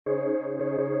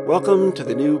Welcome to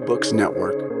the New Books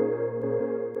Network.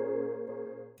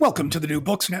 Welcome to the New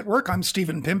Books Network. I'm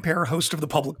Stephen Pimpare, host of the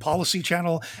Public Policy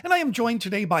Channel, and I am joined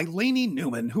today by Lainey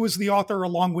Newman, who is the author,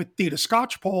 along with Theda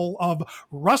Skocpol, of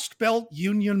Rust Belt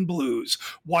Union Blues: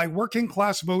 Why Working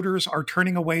Class Voters Are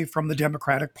Turning Away from the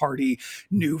Democratic Party,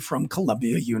 new from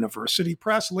Columbia University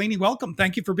Press. Lainey, welcome.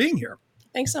 Thank you for being here.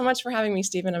 Thanks so much for having me,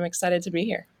 Stephen. I'm excited to be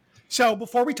here. So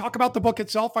before we talk about the book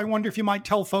itself, I wonder if you might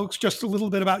tell folks just a little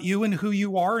bit about you and who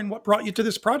you are and what brought you to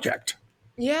this project.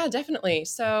 Yeah, definitely.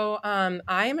 So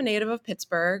I am a native of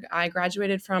Pittsburgh. I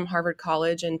graduated from Harvard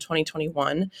College in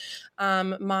 2021.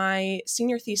 My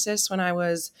senior thesis when I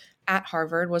was at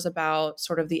Harvard was about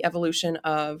sort of the evolution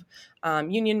of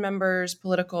union members,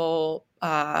 political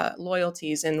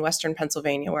loyalties in Western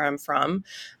Pennsylvania, where I'm from.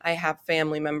 I have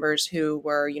family members who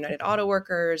were United Auto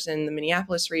Workers in the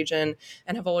Minneapolis region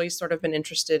and have always sort of been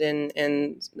interested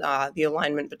in the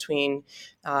alignment between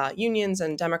unions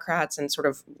and Democrats and sort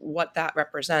of what that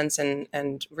represents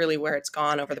and really where it's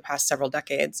gone over the past several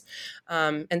decades.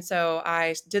 And so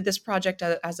I did this project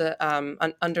as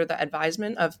under the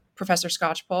advisement of Professor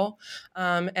Skocpol.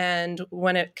 And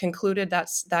when it concluded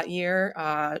that year,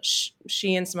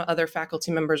 she and some other faculty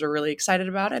members were really excited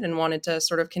about it and wanted to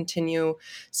sort of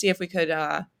see if we could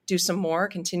do some more,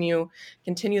 continue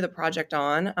the project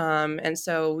on. And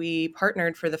so we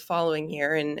partnered for the following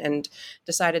year and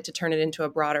decided to turn it into a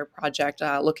broader project,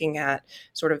 looking at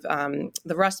sort of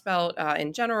the Rust Belt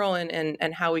in general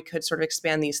and how we could sort of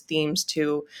expand these themes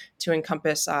to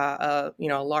encompass a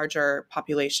larger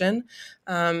population.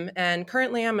 And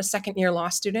currently I'm a second year law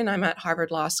student. I'm at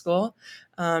Harvard Law School.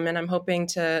 And I'm hoping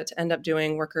to end up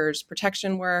doing workers'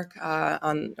 protection work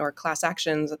or class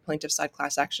actions, plaintiff side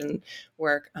class action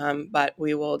work. But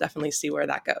we will definitely see where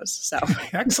that goes. So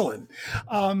excellent.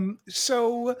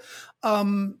 The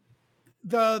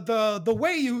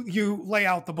way you lay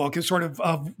out the book is sort of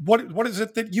what is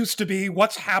it that used to be,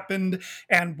 what's happened,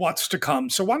 and what's to come.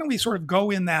 So why don't we sort of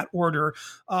go in that order?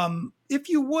 If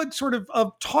you would sort of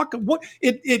talk what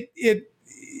it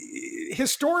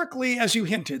historically, as you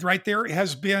hinted, right, there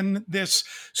has been this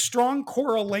strong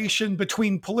correlation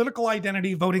between political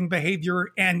identity, voting behavior,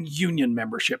 and union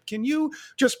membership. Can you,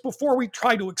 just before we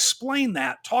try to explain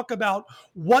that, talk about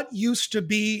what used to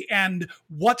be and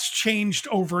what's changed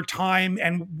over time,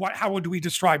 and how would we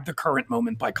describe the current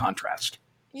moment by contrast?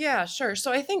 Yeah, sure.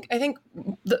 So I think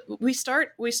we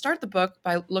start the book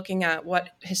by looking at what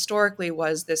historically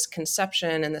was this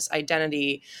conception and this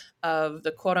identity of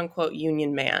the quote unquote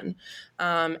union man,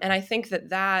 and I think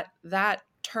that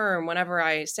term, whenever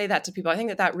I say that to people, I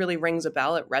think that really rings a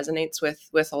bell. It resonates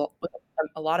with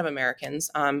a lot of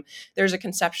Americans. There's a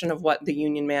conception of what the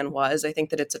union man was. I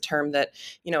think that it's a term that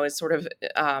is sort of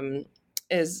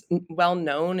is well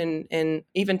known in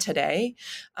even today.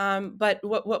 But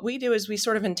what we do is we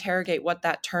sort of interrogate what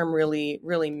that term really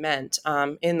meant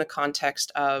in the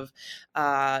context of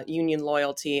union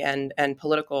loyalty and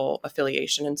political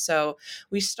affiliation. And so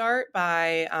we start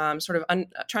by sort of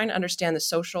trying to understand the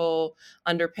social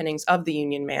underpinnings of the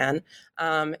union man.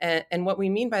 And what we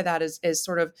mean by that is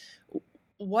sort of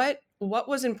what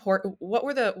was important. What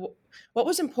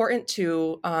was important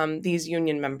to these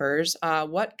union members?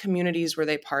 What communities were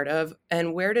they part of,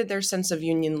 and where did their sense of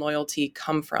union loyalty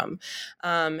come from?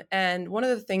 And one of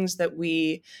the things that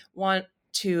we want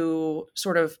to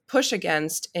sort of push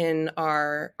against in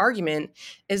our argument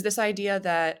is this idea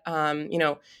that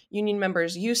union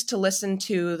members used to listen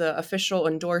to the official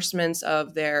endorsements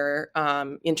of their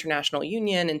international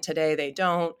union, and today they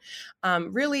don't.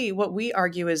 Really, what we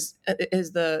argue is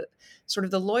the sort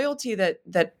of the loyalty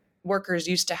that workers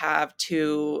used to have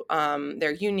to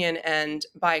their union, and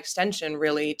by extension,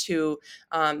 really to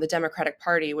the Democratic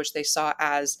Party, which they saw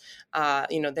as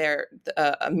their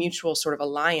a mutual sort of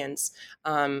alliance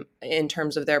in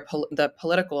terms of the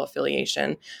political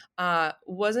affiliation,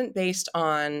 wasn't based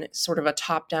on sort of a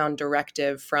top-down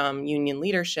directive from union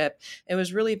leadership. It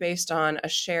was really based on a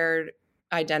shared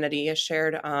identity, a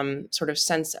shared sort of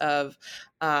sense of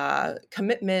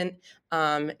commitment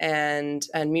and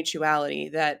mutuality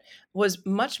that was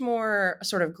much more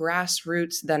sort of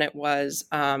grassroots than it was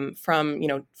from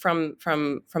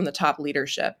the top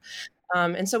leadership.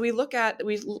 And so we look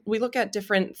at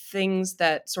different things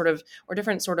that sort of, or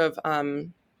different sort of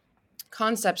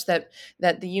concepts that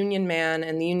the union man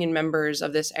and the union members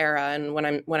of this era, and when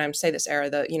I'm say this era,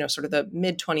 the sort of the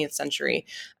mid 20th century,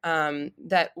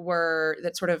 that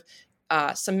sort of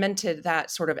cemented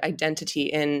that sort of identity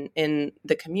in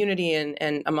the community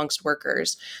and amongst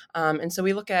workers. And so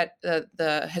we look at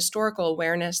the historical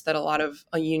awareness that a lot of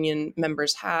union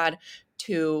members had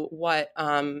to what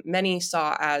many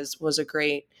saw as was a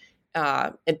great,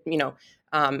 sort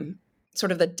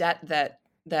of the debt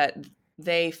that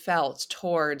they felt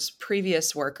towards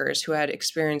previous workers who had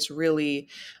experienced really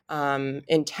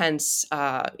intense,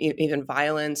 even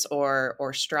violence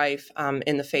or strife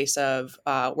in the face of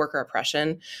worker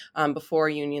oppression before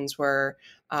unions were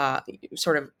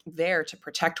sort of there to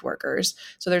protect workers.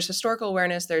 So there's historical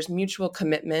awareness, there's mutual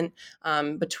commitment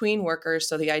between workers.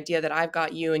 So the idea that I've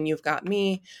got you and you've got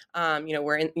me,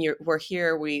 we're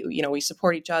here, we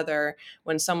support each other.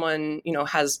 When someone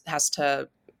has to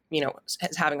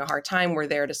is having a hard time, we're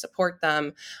there to support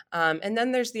them. And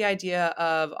then there's the idea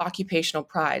of occupational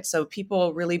pride. So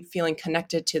people really feeling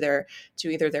connected to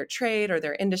either their trade or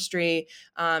their industry,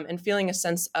 and feeling a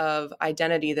sense of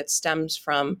identity that stems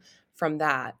from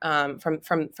that,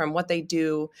 from what they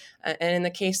do. And in the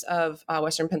case of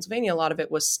Western Pennsylvania, a lot of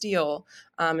it was steel.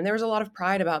 And there was a lot of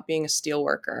pride about being a steel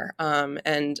worker.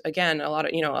 And again, a lot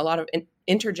of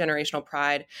intergenerational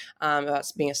pride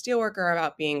about being a steel worker,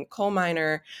 about being a coal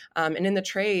miner, and in the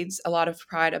trades, a lot of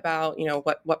pride about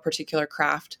what particular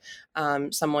craft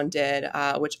someone did,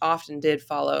 which often did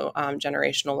follow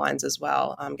generational lines as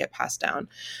well, get passed down.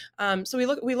 So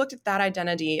we looked at that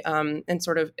identity, and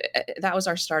sort of that was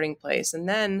our starting place, and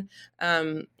then.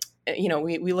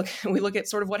 We look at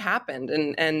sort of what happened,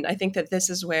 and I think that this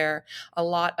is where a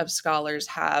lot of scholars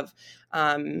have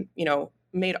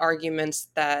made arguments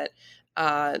that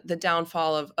the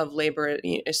downfall of labor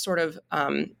is sort of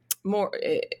more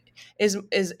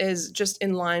is just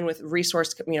in line with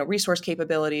resource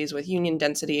capabilities, with union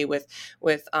density, with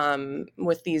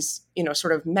these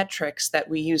sort of metrics that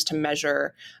we use to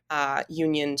measure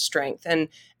union strength,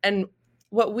 and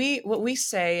what we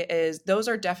say is those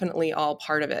are definitely all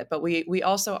part of it, but we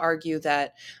also argue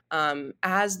that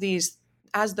as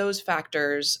those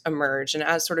factors emerged and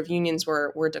as sort of unions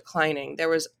were declining, there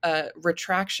was a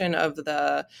retraction of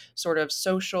the sort of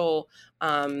social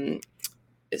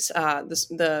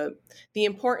the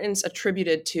importance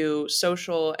attributed to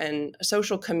social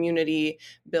community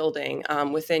building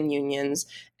within unions,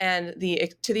 and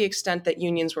to the extent that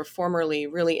unions were formerly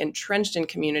really entrenched in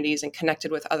communities and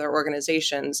connected with other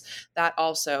organizations, that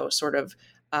also sort of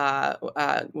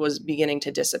was beginning to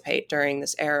dissipate during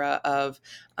this era of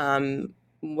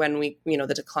when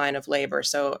the decline of labor,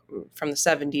 so from the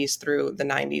 70s through the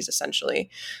 90s, essentially.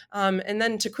 And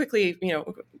then to quickly,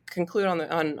 conclude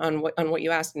on what you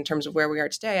asked in terms of where we are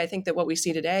today, I think that what we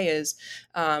see today is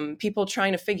people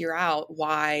trying to figure out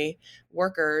why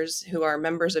workers who are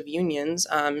members of unions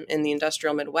in the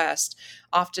industrial Midwest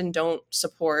often don't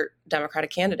support Democratic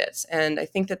candidates. And I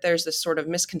think that there's this sort of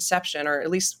misconception, or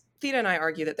at least Theda and I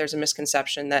argue that there's a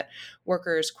misconception that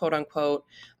workers, quote unquote,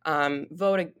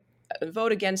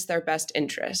 vote against their best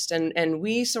interest, and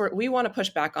we want to push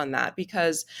back on that,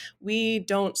 because we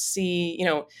don't see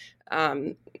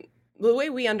the way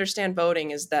we understand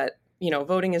voting is that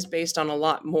voting is based on a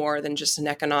lot more than just an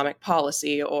economic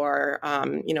policy or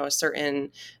a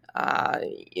certain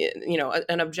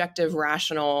an objective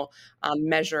rational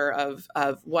measure of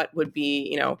what would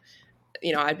be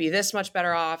I'd be this much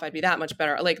better off, I'd be that much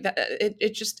better. Like that,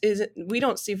 it just isn't. We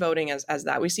don't see voting as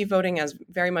that. We see voting as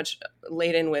very much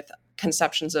laden with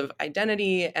conceptions of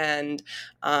identity and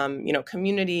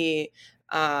community,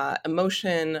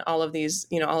 emotion, all of these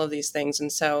things.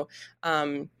 And so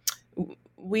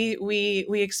we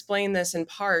explain this in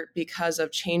part because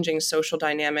of changing social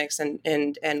dynamics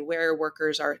and where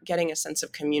workers are getting a sense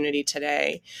of community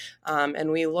today,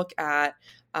 and we look at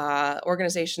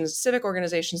civic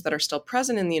organizations that are still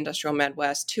present in the industrial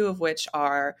Midwest, two of which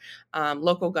are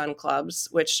local gun clubs,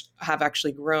 which have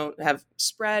actually have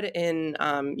spread in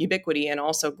ubiquity and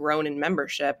also grown in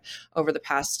membership over the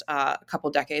past couple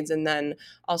decades, and then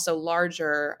also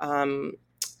larger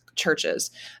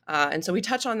churches. And so we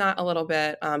touch on that a little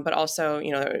bit, but also,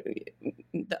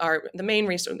 the main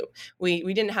research,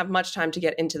 we didn't have much time to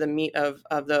get into the meat of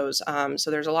those.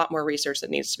 So there's a lot more research that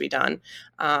needs to be done.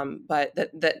 But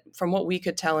that from what we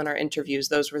could tell in our interviews,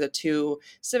 those were the two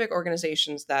civic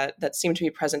organizations that seem to be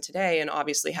present today and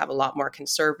obviously have a lot more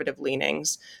conservative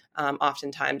leanings,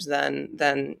 oftentimes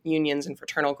than unions and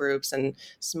fraternal groups and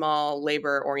small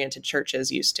labor-oriented churches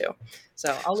used to.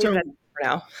 So I'll leave that for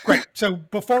now. Great. So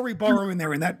before we borrow in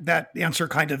there, and that answer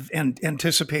kind of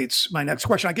anticipates my next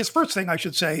question, I guess first thing I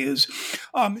should say is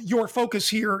your focus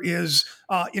here is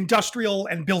industrial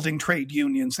and building trade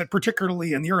unions that,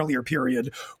 particularly in the earlier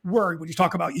period, were, when you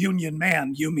talk about union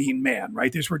man, you mean man,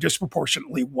 right? These were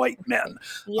disproportionately white men.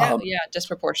 Yeah,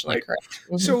 disproportionately right. correct.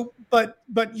 Mm-hmm. So, but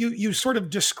you sort of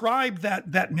described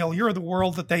that milieu, the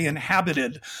world that they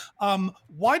inhabited.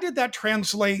 Why did that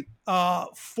translate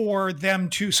for them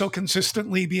to so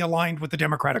consistently be aligned with the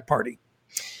Democratic Party?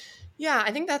 Yeah,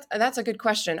 I think that's a good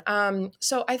question.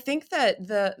 So I think that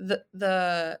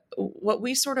the what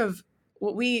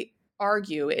we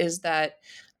argue is that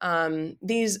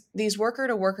these worker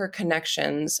to worker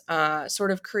connections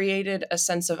sort of created a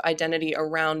sense of identity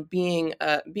around being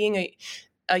a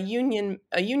union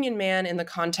man in the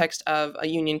context of a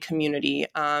union community,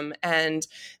 and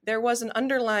there was an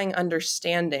underlying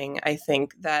understanding, I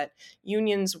think, that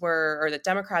that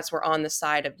Democrats were on the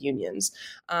side of unions,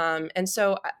 and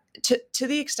so. To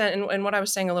the extent, and what I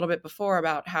was saying a little bit before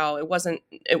about how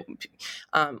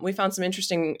we found some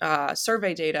interesting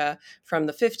survey data from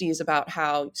the 50s about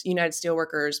how United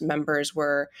Steelworkers members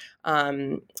were,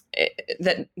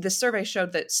 that the survey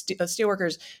showed that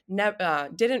steelworkers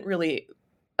didn't really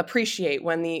appreciate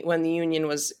when the union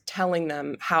was telling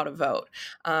them how to vote,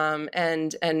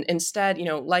 and instead,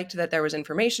 liked that there was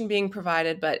information being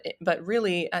provided, but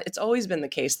really, it's always been the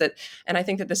case that, and I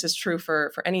think that this is true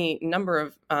for any number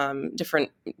of different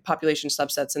population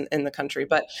subsets in the country,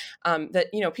 but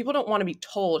that people don't want to be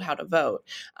told how to vote,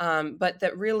 but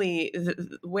that really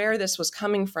where this was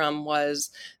coming from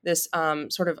was this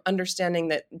sort of understanding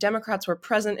that Democrats were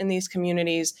present in these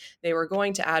communities, they were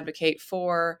going to advocate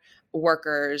for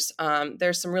workers.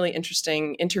 There's some really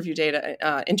interesting interview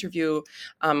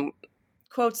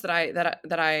quotes that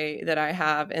I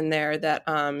have in there that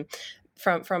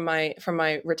from my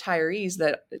retirees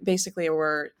that basically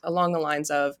were along the lines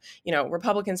of,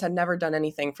 Republicans had never done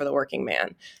anything for the working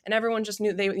man, and everyone just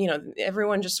knew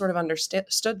everyone just sort of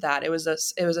understood that it was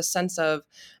a sense of,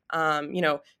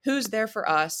 who's there for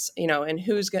us, and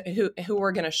who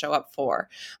we're going to show up for.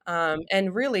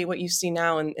 And really what you see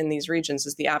now in these regions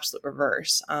is the absolute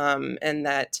reverse. And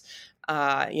that,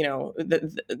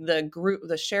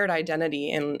 the shared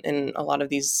identity in a lot of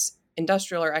these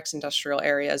industrial or ex-industrial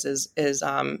areas is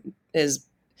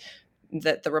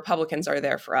that the Republicans are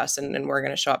there for us, and we're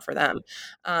going to show up for them.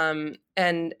 And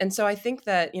so I think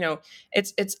that,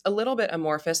 it's a little bit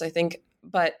amorphous, I think,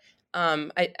 but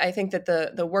I think that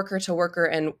the worker to worker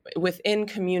and within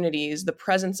communities, the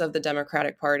presence of the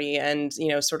Democratic Party and,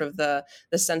 sort of the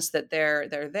sense that they're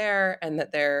there and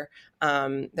that they're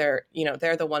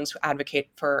the ones who advocate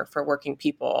for working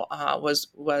people was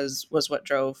what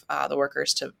drove the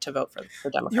workers to vote for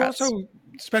Democrats. You also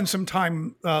spend some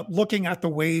time looking at the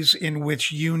ways in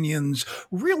which unions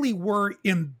really were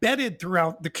embedded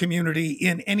throughout the community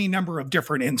in any number of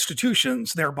different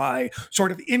institutions, thereby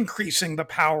sort of increasing the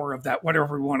power of that,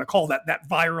 whatever we want to call that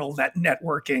viral, that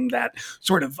networking, that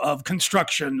sort of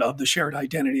construction of the shared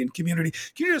identity and community.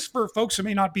 Can you just, for folks who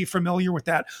may not be familiar with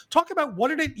that, talk about what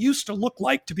did it used to look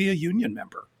like to be a union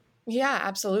member? Yeah,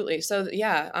 absolutely. So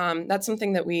that's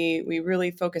something that we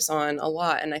really focus on a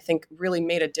lot, and I think really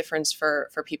made a difference for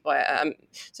people.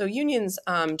 So unions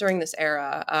during this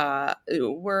era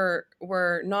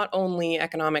were not only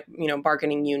economic,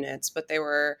 bargaining units, but they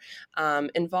were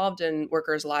involved in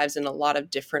workers' lives in a lot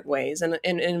of different ways, and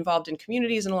involved in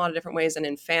communities in a lot of different ways, and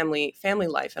in family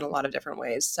life in a lot of different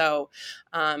ways. So,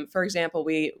 for example,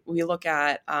 we look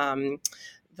at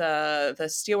the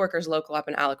steelworkers local up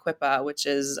in Aliquippa, which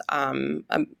is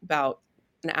about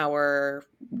an hour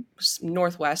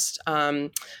northwest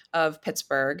of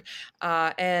Pittsburgh,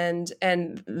 and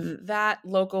that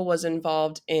local was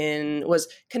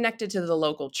connected to the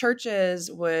local churches,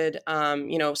 would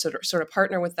sort of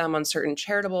partner with them on certain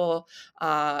charitable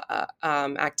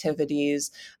activities,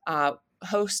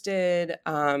 hosted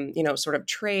sort of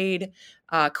trade,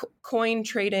 coin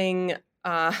trading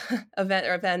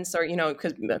events, or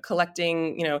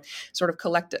collecting,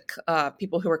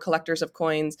 people who were collectors of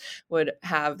coins would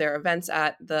have their events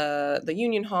at the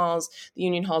union halls. The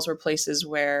union halls were places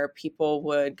where people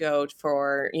would go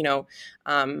for,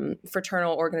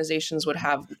 fraternal organizations would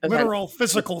have literal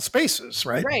physical spaces,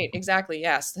 right? Right, exactly.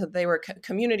 Yes, they were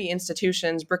community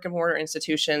institutions, brick and mortar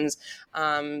institutions.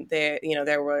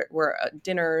 There were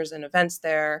dinners and events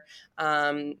there.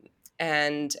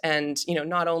 and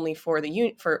not only for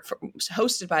the for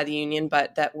hosted by the union,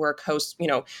 but that were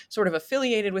sort of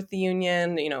affiliated with the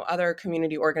union. Other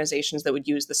community organizations that would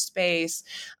use the space.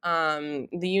 The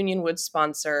union would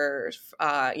sponsor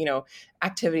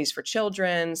activities for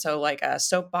children, so like a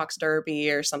soapbox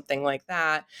derby or something like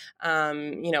that.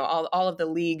 All of the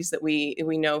leagues that we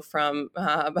know from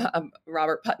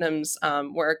Robert Putnam's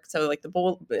work. So like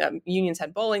the unions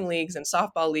had bowling leagues and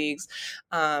softball leagues,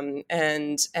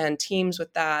 and teams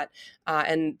with that,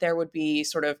 and there would be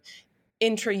sort of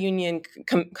intra-union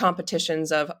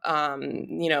competitions of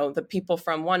the people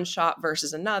from one shop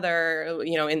versus another,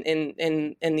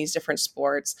 in these different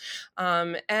sports,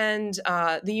 and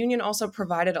the union also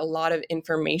provided a lot of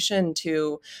information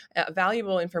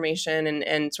valuable information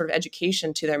and sort of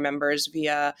education to their members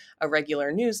via a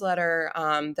regular newsletter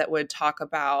that would talk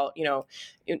about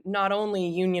not only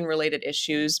union related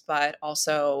issues, but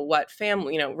also what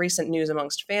recent news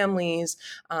amongst families,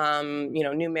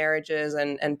 new marriages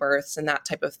and births and that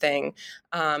type of thing,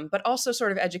 but also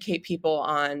sort of educate people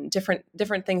on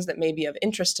different things that may be of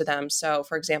interest to them. So,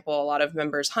 for example, a lot of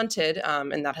members hunted,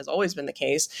 and that has always been the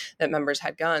case, that members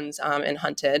had guns and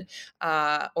hunted,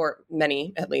 or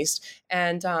many at least.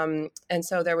 And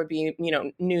so there would be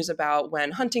news about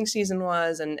when hunting season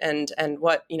was and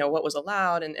what was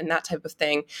allowed and that type of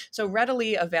thing. So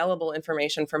readily available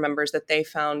information for members that they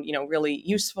found really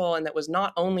useful, and that was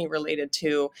not only related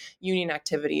to union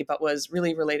activity, but was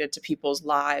really related to people's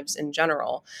lives in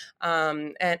general.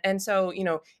 And so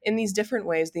in these different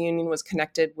ways, the union was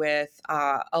connected with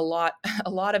a lot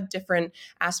of different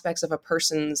aspects of a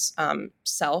person's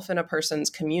self and a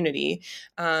person's community,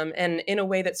 and in a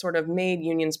way that sort of made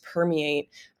unions permeate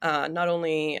not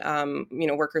only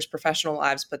workers' professional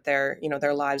lives, but their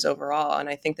lives overall. And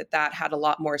I think that had a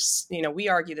lot more. We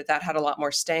argue that had a lot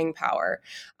more staying power,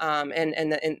 and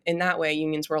in that way,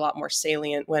 unions were a lot more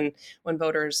salient when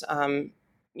voters.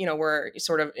 Were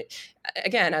sort of,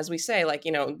 again, as we say,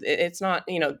 it's not,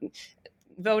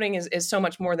 voting is so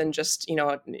much more than just,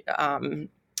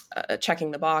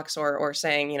 checking the box or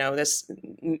saying, this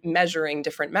measuring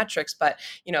different metrics, but,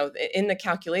 in the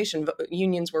calculation,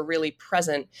 unions were really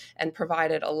present and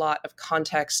provided a lot of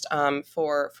context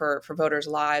for voters'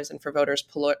 lives and for voters'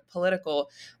 political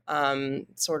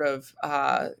sort of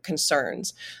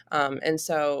concerns. And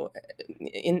so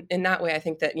in that way, I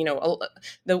think that,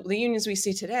 the unions we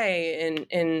see today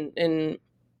in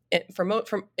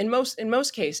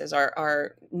most cases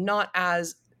are not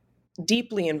as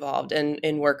deeply involved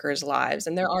in workers' lives,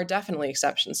 and there are definitely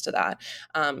exceptions to that.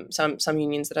 Some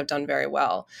unions that have done very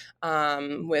well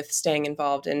with staying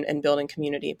involved in building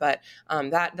community, but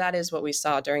that is what we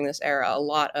saw during this era: a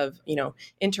lot of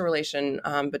interrelation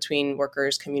between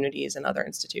workers, communities, and other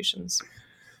institutions.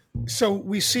 So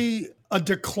we see a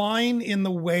decline in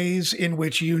the ways in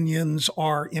which unions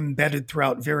are embedded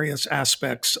throughout various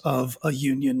aspects of a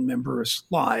union member's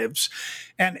lives.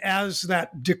 And as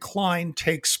that decline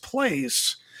takes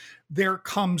place, there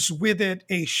comes with it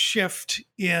a shift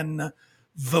in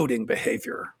voting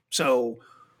behavior. So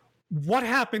what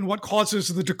happened? What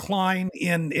causes the decline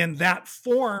in that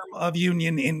form of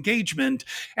union engagement?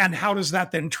 And how does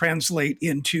that then translate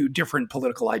into different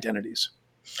political identities?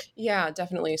 Yeah,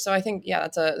 definitely. So I think,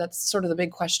 that's sort of the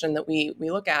big question that we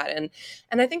look at. And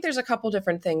I think there's a couple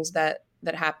different things that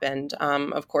happened,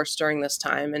 of course, during this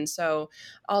time. And so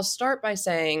I'll start by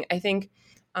saying, I think,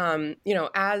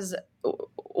 as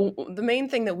the main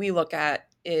thing that we look at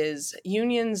is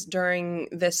unions during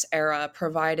this era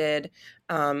provided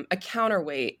a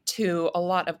counterweight to a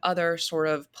lot of other sort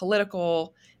of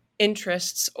political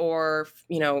interests or,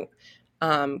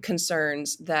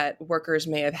 concerns that workers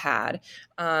may have had.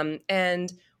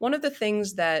 And one of the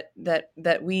things that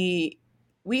we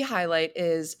highlight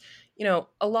is,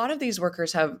 a lot of these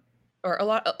workers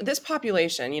this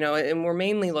population, and we're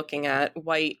mainly looking at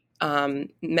white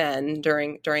men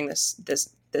during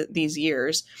these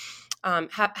years,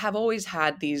 have always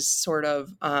had these sort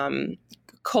of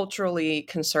culturally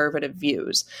conservative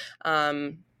views.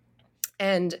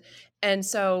 And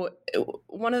so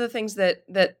one of the things that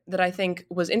I think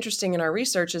was interesting in our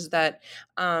research is that,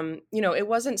 it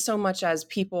wasn't so much as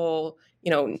people,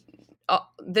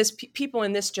 people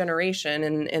in this generation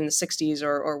in the 60s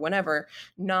or whenever,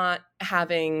 not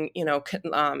having,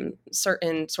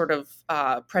 certain sort of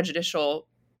prejudicial,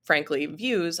 frankly,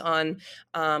 views on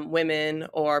women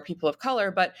or people of color,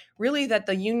 but really that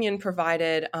the union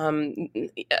provided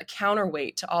a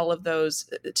counterweight to all of those,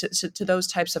 to those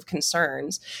types of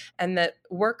concerns, and that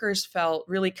workers felt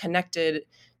really connected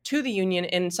to the union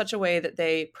in such a way that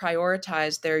they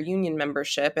prioritized their union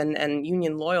membership and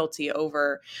union loyalty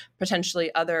over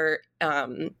potentially other,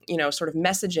 sort of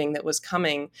messaging that was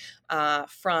coming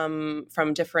from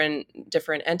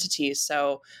different entities.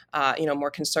 So,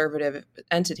 more conservative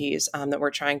entities that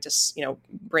were trying to,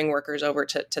 bring workers over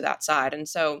to that side. And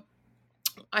so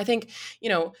I think,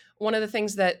 one of the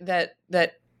things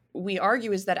that we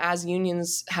argue is that as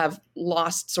unions have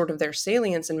lost sort of their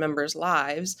salience in members'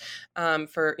 lives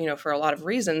for a lot of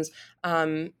reasons,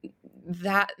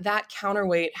 that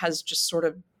counterweight has just sort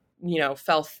of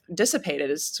dissipated,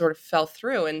 is sort of fell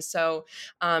through. And so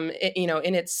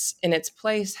in its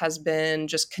place has been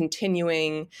just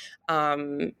continuing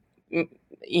sort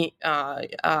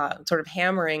of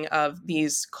hammering of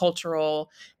these cultural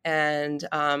and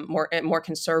more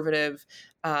conservative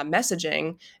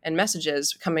messaging and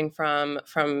messages coming from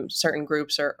certain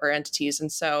groups or entities.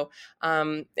 And so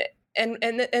and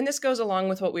this goes along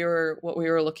with what we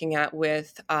were looking at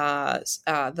with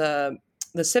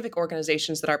the civic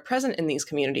organizations that are present in these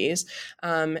communities,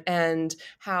 and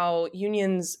how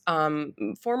unions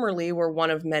formerly were one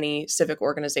of many civic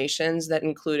organizations that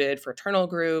included fraternal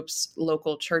groups,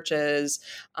 local churches,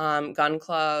 gun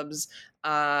clubs,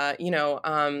 and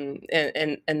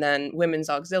then women's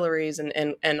auxiliaries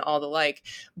and all the like.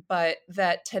 But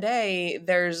that today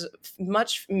there's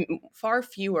far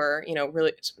fewer,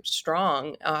 really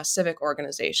strong civic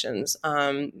organizations.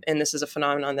 And this is a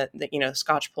phenomenon that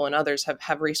Skocpol and others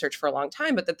have researched for a long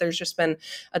time, but that there's just been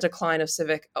a decline of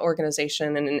civic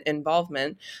organization and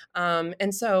involvement.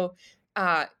 And so,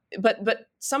 but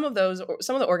some of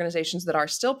the organizations that are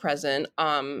still present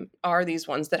are these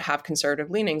ones that have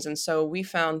conservative leanings. And so we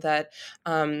found that,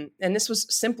 and this was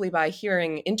simply by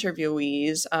hearing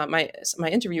interviewees, my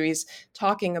interviewees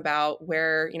talking about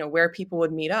where people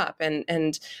would meet up,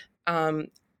 and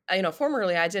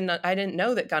formerly I didn't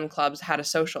know that gun clubs had a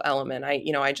social element.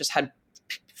 I just had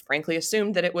frankly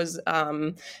assumed that it was, I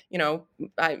don't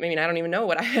even know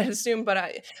what I had assumed,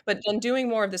 but then doing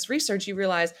more of this research, you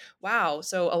realize, wow,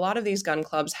 so a lot of these gun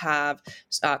clubs have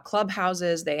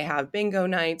clubhouses, they have bingo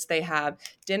nights, they have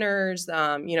dinners,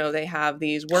 they have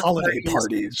these work holiday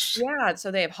parties. Yeah,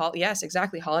 so they have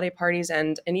holiday parties,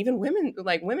 and even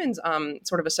women's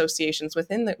sort of associations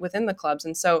within the clubs.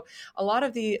 And so a lot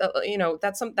of the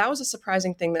that was a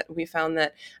surprising thing that we found,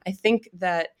 that I think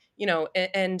that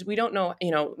and we don't know,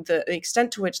 the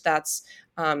extent to which that's,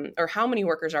 or how many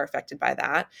workers are affected by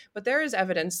that. But there is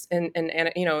evidence in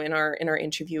our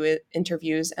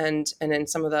interviews and in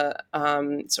some of the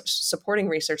supporting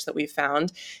research that we've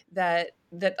found that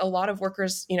a lot of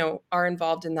workers, are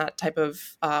involved in that type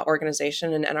of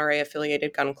organization, an NRA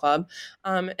affiliated gun club.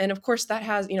 And of course that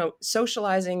has,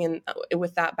 socializing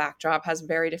with that backdrop has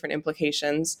very different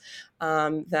implications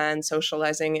than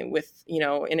socializing with,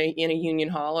 in a union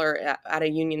hall or at a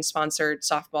union sponsored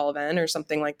softball event or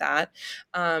something like that.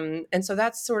 And so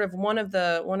that's sort of one of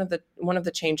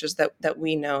the changes that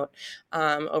we note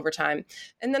over time.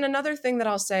 And then another thing that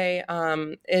I'll say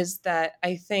is that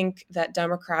I think that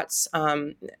Democrats,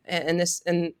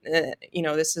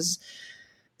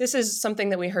 this is something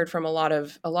that we heard from a lot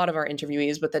of our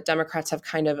interviewees, but that Democrats have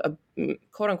kind of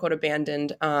quote unquote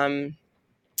abandoned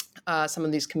some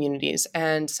of these communities.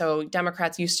 And so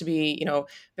Democrats used to be,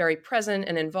 very present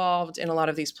and involved in a lot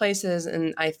of these places.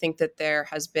 And I think that there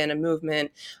has been a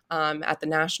movement at the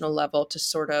national level to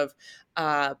sort of,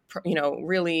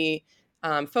 really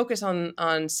focus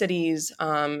on cities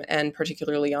and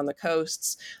particularly on the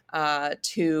coasts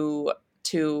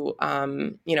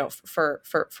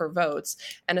for votes,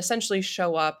 and essentially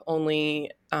show up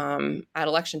only at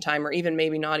election time, or even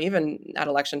maybe not even at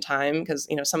election time, because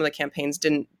some of the campaigns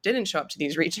didn't show up to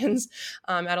these regions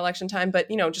at election time, but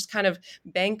just kind of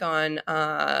bank on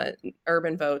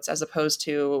urban votes as opposed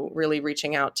to really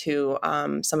reaching out to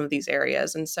some of these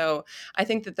areas. And so I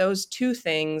think that those two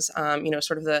things,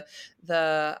 sort of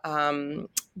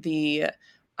the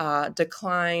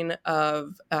decline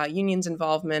of unions'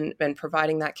 involvement and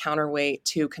providing that counterweight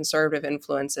to conservative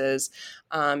influences,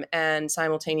 and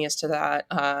simultaneous to that,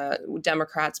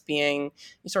 Democrats being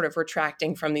sort of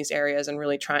retracting from these areas and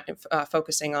really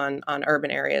focusing on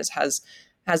urban areas has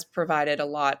provided a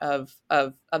lot of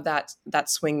that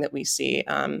swing that we see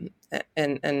in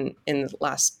the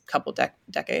last couple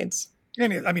decades.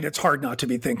 And it's hard not to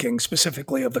be thinking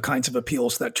specifically of the kinds of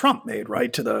appeals that Trump made,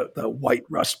 right, to the white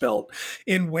Rust Belt,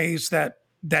 in ways that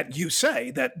you say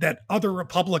that other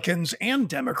Republicans and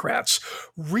Democrats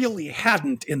really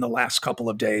hadn't in the last couple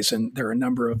of days. And there are a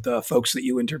number of the folks that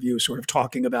you interview sort of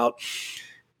talking about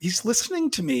he's listening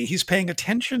to me, he's paying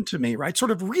attention to me, right?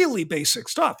 Sort of really basic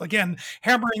stuff. Again,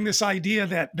 hammering this idea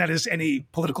that is any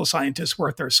political scientist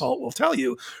worth their salt will tell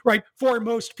you, right? For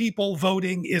most people,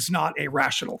 voting is not a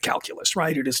rational calculus,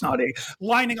 right? It is not a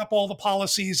lining up all the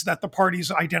policies that the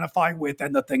parties identify with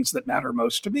and the things that matter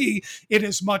most to me. It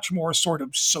is much more sort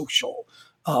of social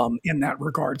in that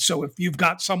regard. So if you've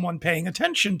got someone paying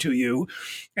attention to you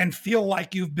and feel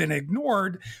like you've been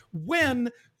ignored when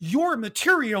your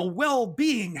material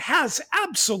well-being has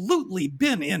absolutely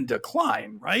been in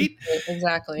decline, right?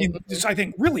 Exactly. It's, I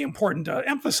think, really important to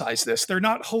emphasize this. They're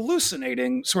not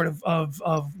hallucinating sort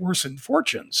of worsened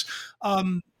fortunes.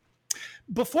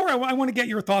 Before I want to get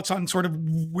your thoughts on sort of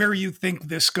where you think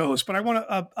this goes, but I want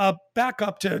to back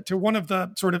up to one of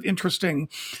the sort of interesting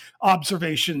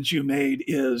observations you made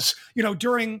is,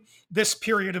 during this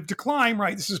period of decline,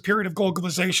 right? This is a period of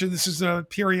globalization. This is a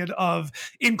period of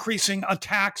increasing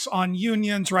attacks on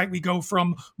unions, right? We go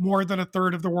from more than a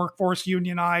third of the workforce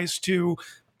unionized to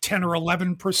 10 or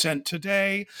 11%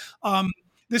 today.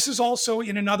 This is also,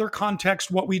 in another context,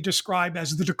 what we describe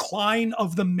as the decline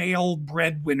of the male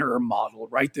breadwinner model,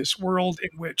 right? This world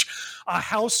in which a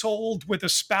household with a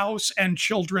spouse and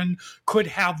children could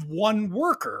have one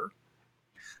worker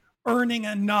earning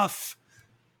enough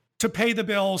to pay the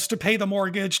bills, to pay the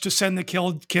mortgage, to send the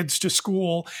kids to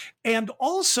school, and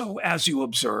also, as you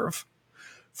observe,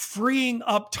 freeing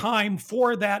up time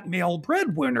for that male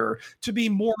breadwinner to be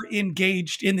more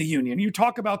engaged in the union. You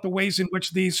talk about the ways in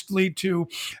which these lead to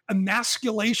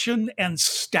emasculation and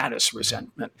status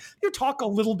resentment. You talk a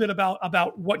little bit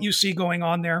about what you see going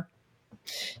on there.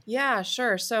 Yeah,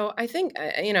 sure. So I think,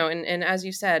 and as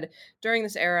you said, during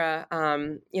this era,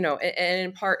 and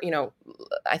in part,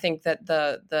 I think that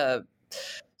the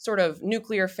sort of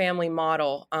nuclear family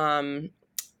model,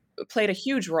 played a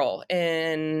huge role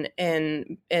in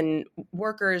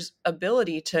workers'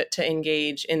 ability to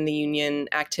engage in the union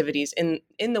activities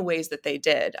in the ways that they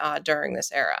did during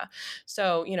this era.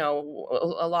 So,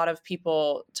 a lot of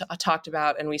people talked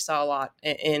about, and we saw a lot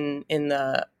in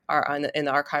the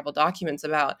archival documents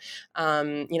about,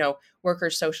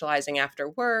 workers socializing after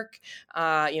work,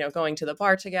 going to the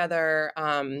bar together,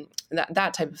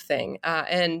 that type of thing,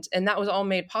 and that was all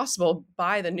made possible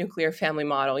by the nuclear family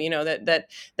model. That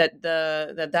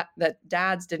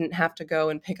dads didn't have to go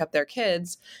and pick up their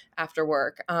kids after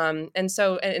work, and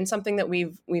something that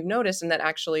we've noticed, and that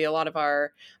actually a lot of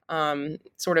our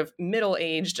sort of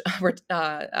middle-aged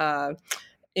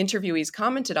interviewees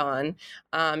commented on,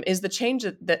 is the change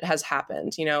that has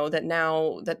happened. That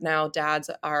now dads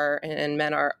are and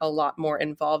men are a lot more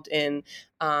involved in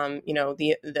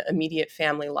the immediate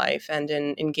family life and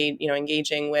in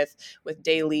engaging with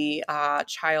daily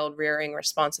child rearing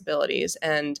responsibilities,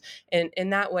 and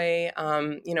in that way,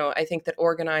 I think that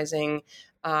organizing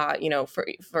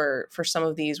for some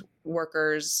of these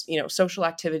workers, social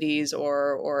activities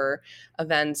or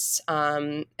events,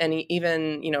 and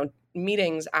even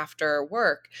meetings after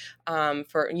work,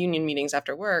 for union meetings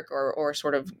after work, or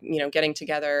sort of getting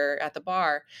together at the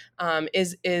bar,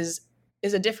 is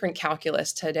a different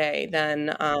calculus today than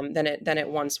it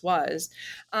once was.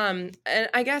 And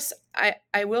I guess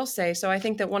I will say, so I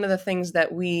think that one of the things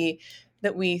that we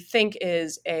think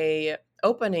is a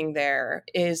opening there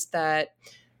is that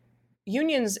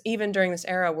unions, even during this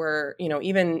era, were,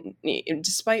 even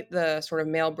despite the sort of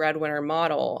male breadwinner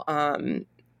model,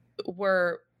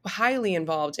 were highly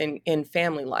involved in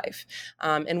family life,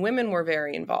 and women were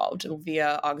very involved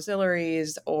via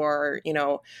auxiliaries or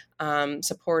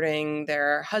supporting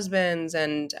their husbands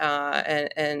and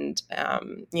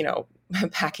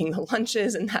packing the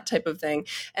lunches and that type of thing.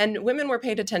 And women were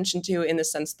paid attention to in the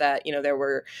sense that there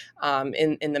were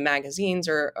in the magazines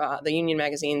or the union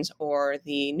magazines or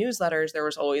the newsletters, there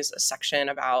was always a section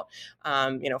about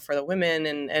for the women,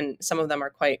 and some of them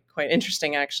are quite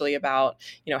interesting actually, about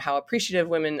how appreciative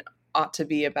women ought to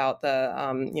be about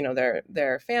the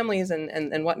their families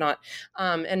and whatnot,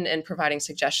 and providing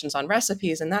suggestions on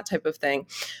recipes and that type of thing.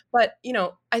 But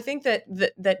I think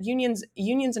that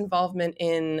unions involvement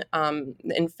in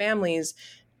families,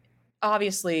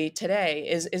 obviously today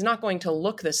is not going to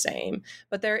look the same,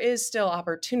 but there is still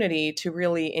opportunity to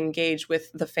really engage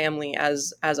with the family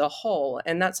as a whole,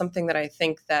 and that's something that I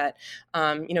think that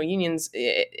unions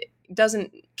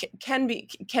can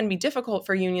be difficult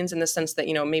for unions in the sense that,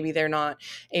 maybe they're not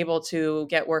able to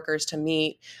get workers to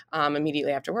meet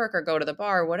immediately after work or go to the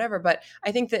bar or whatever. But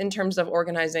I think that in terms of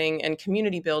organizing and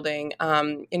community building,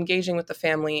 engaging with the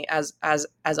family as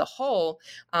a whole,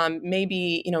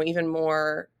 maybe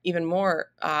even more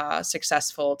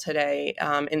successful today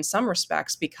in some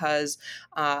respects because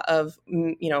of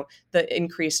the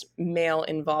increased male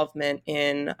involvement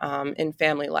in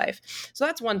family life. So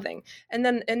that's one thing. And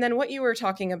then what you were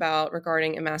talking about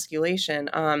regarding emasculation,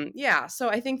 so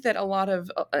I think that a lot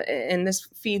of and this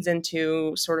feeds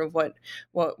into sort of what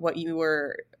you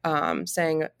were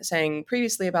saying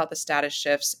previously about the status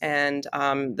shifts and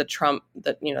the Trump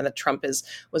that Trump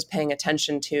was paying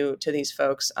attention to these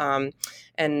folks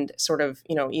and sort of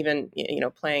even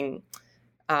playing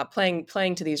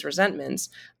to these resentments.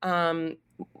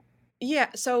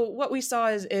 So what we saw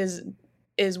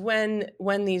is when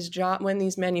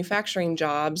these manufacturing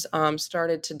jobs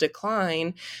started to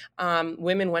decline,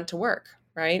 women went to work,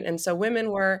 right? And so women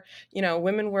were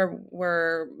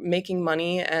making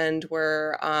money and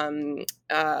were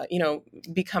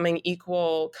becoming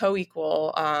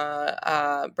co-equal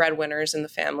breadwinners in the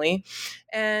family.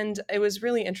 And it was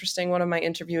really interesting. One of my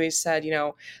interviewees said, he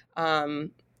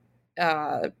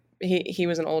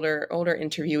was an older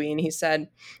interviewee, and he said,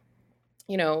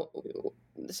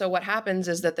 so what happens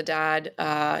is that the dad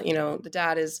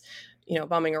is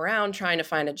bumming around trying to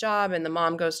find a job, and the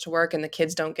mom goes to work, and the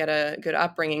kids don't get a good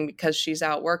upbringing because she's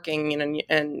out working,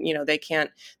 and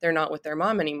they're not with their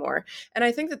mom anymore. And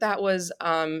I think that was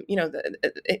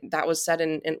that was said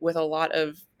in with a lot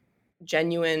of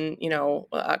genuine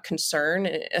concern.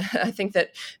 I think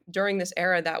that during this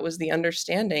era, that was the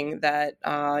understanding that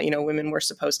women were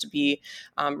supposed to be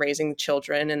raising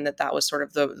children, and that was sort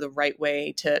of the right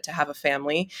way to have a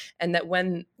family. And that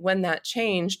when that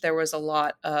changed, there was a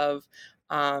lot of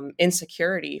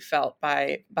insecurity felt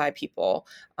by people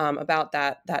about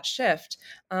that shift.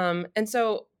 And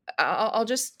so I'll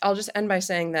just end by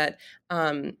saying that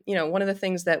one of the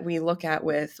things that we look at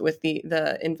with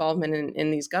the involvement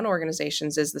in these gun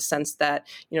organizations is the sense that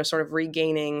sort of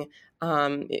regaining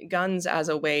guns as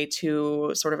a way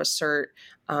to sort of assert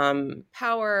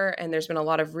power. And there's been a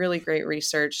lot of really great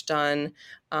research done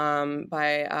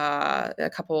by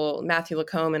Matthew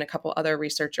Lacombe and a couple other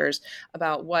researchers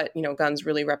about what guns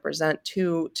really represent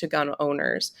to gun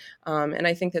owners. And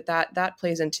I think that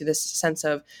plays into this sense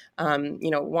of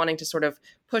wanting to sort of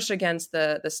push against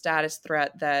the status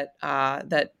threat that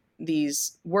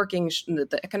these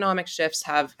the economic shifts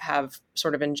have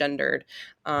sort of engendered,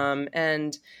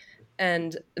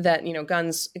 and that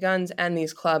guns and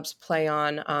these clubs play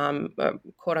on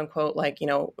quote unquote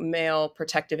male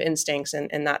protective instincts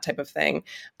and that type of thing.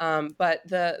 But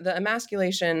the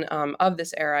emasculation of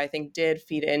this era, I think, did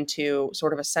feed into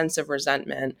sort of a sense of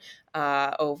resentment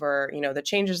over the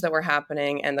changes that were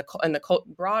happening and the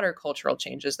broader cultural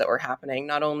changes that were happening,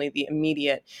 not only the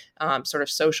immediate sort of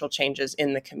social changes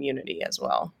in the community as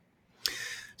well.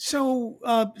 So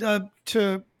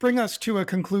to bring us to a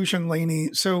conclusion, Lainey,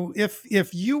 so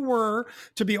if you were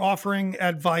to be offering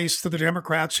advice to the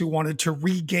Democrats who wanted to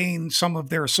regain some of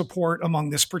their support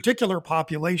among this particular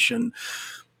population,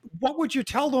 what would you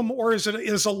tell them, or is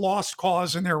a lost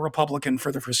cause and they're Republican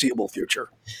for the foreseeable future?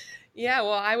 Yeah,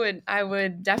 well, I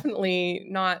would definitely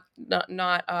not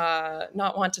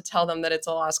want to tell them that it's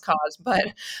a lost cause,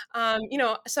 but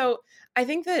so I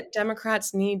think that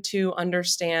Democrats need to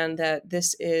understand that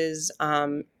this is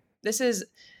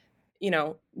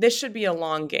this should be a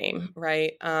long game,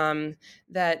 right?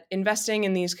 That investing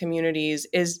in these communities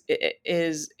is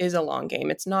a long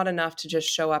game. It's not enough to just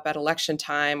show up at election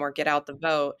time or get out the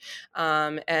vote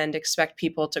and expect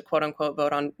people to quote unquote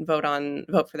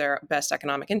vote for their best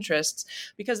economic interests,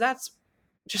 because that's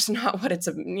just not what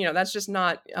that's just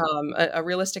not a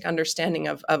realistic understanding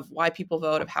of why people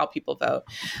vote, of how people vote.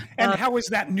 And how is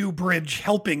that new bridge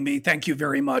helping me? Thank you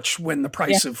very much. When the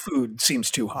price of food seems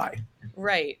too high.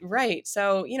 Right.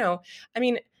 So,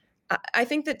 I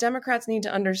think that Democrats need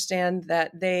to understand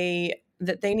that they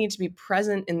need to be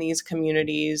present in these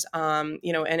communities, and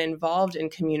involved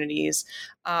in communities,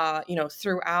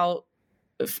 throughout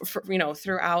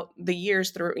throughout the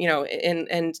years,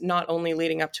 and not only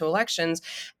leading up to elections.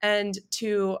 And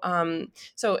to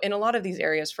so in a lot of these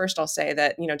areas, first I'll say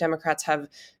that Democrats have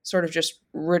sort of just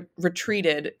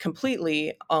retreated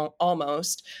completely,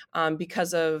 almost,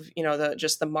 because of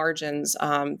the margins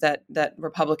that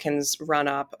Republicans run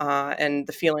up, and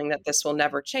the feeling that this will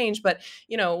never change. But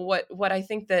what I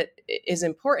think that is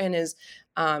important is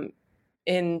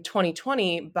in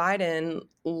 2020, Biden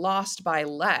lost by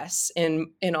less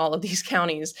in all of these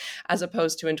counties as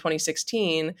opposed to in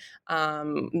 2016.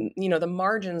 The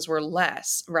margins were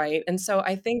less, right? And so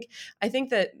I think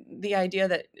that the idea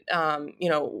that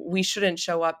we shouldn't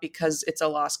show up because it's a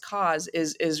lost cause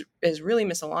is really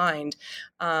misaligned,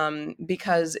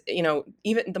 because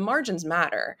even the margins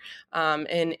matter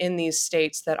in these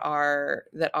states that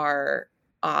are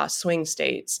swing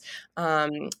states.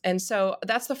 And so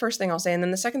that's the first thing I'll say. And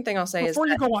then the second thing I'll say Before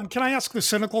you go on, can I ask the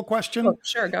cynical question? Oh,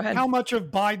 sure, go ahead. How much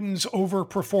of Biden's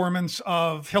overperformance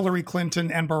of Hillary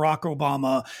Clinton and Barack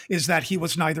Obama is that he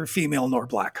was neither female nor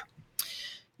black?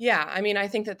 Yeah, I mean, I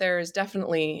think that there is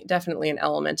definitely an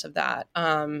element of that.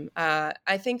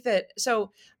 I think that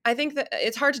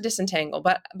it's hard to disentangle,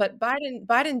 but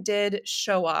Biden did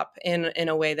show up in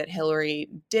a way that Hillary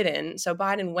didn't. So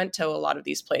Biden went to a lot of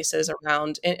these places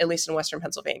around, at least in Western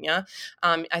Pennsylvania.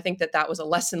 I think that was a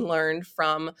lesson learned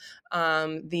from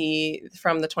the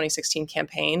 2016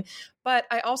 campaign. But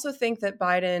I also think that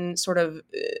Biden sort of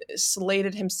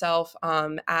slated himself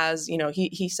as,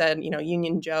 he said,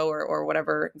 Union Joe or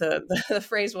whatever the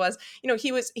phrase was.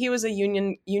 He was a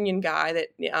union guy that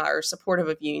are supportive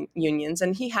of unions,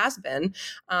 and he has been.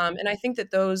 And I think that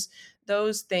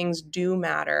those things do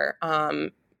matter.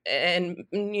 And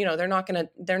they're not going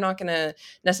to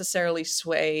necessarily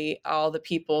sway all the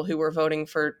people who were voting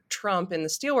for Trump in the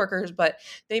steelworkers, but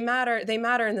they matter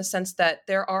in the sense that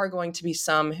there are going to be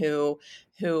some who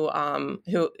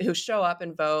show up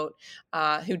and vote,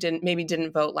 who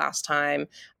didn't vote last time.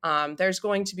 That's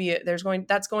going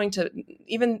to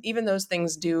even those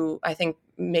things do, I think,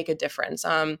 make a difference.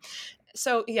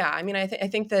 So yeah, I mean, I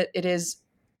think that it is.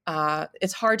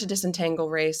 It's hard to disentangle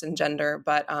race and gender,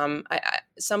 but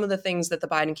some of the things that the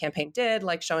Biden campaign did,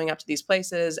 like showing up to these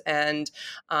places and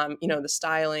the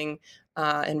styling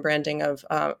and branding of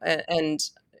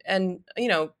and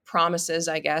promises,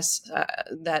 I guess,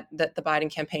 that the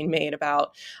Biden campaign made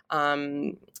about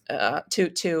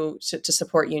to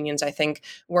support unions, I think,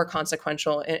 were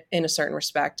consequential in a certain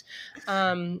respect.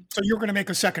 So you're going to make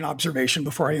a second observation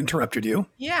before I interrupted you.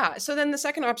 Yeah. So then the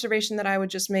second observation that I would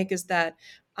just make is that,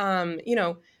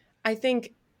 I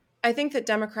think that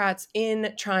Democrats,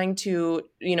 in trying to,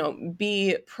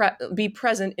 be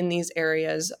present in these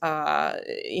areas,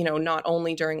 not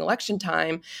only during election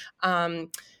time,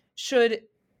 should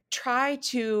try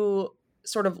to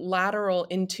sort of lateral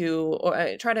into,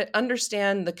 or try to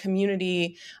understand the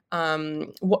community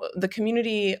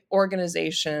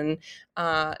organization,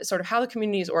 sort of how the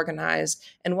community is organized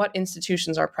and what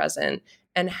institutions are present,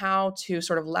 and how to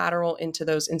sort of lateral into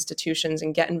those institutions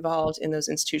and get involved in those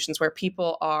institutions where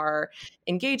people are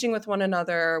engaging with one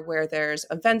another, where there's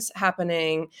events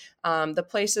happening, the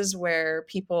places where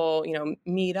people,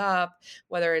 meet up,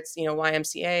 whether it's,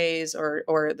 YMCAs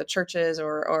or the churches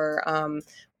or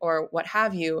what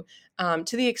have you,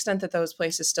 to the extent that those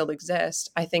places still exist.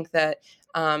 I think that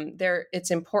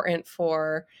it's important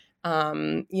for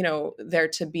there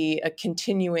to be a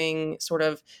continuing sort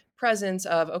of presence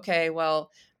of, okay,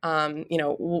 well,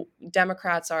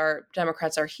 Democrats are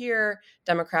here.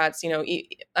 Democrats,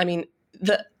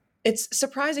 it's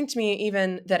surprising to me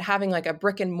even that having like a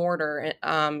brick and mortar,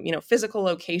 physical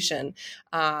location.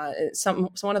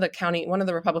 One of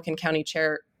the Republican county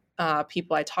chair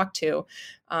people I talked to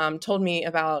told me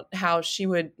about how she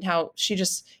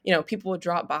just, people would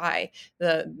drop by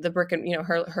the brick and,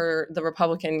 the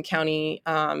Republican county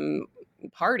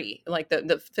party, like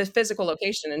the physical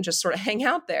location, and just sort of hang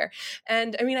out there.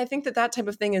 And I mean, I think that type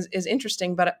of thing is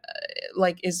interesting, but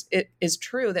it is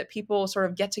true that people sort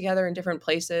of get together in different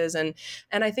places. And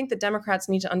I think that Democrats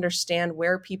need to understand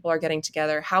where people are getting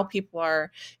together, how people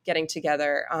are getting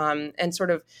together, and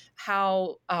sort of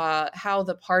how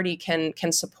the party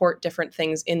can support different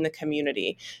things in the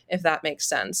community, if that makes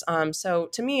sense. So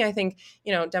to me, I think,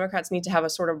 Democrats need to have a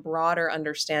sort of broader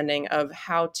understanding of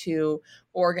how to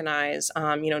organize,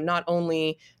 not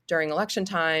only during election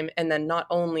time, and then not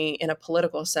only in a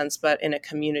political sense, but in a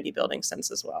community building sense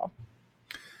as well.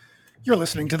 You're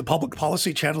listening to the Public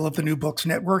Policy Channel of the New Books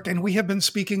Network, and we have been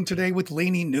speaking today with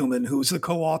Lainey Newman, who is the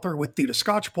co-author with Theda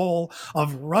Skocpol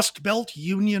of Rust Belt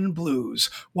Union Blues,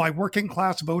 Why Working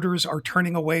Class Voters Are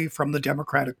Turning Away from the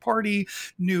Democratic Party,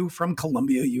 new from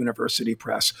Columbia University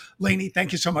Press. Lainey,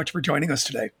 thank you so much for joining us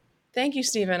today. Thank you,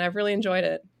 Stephen. I've really enjoyed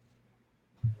it.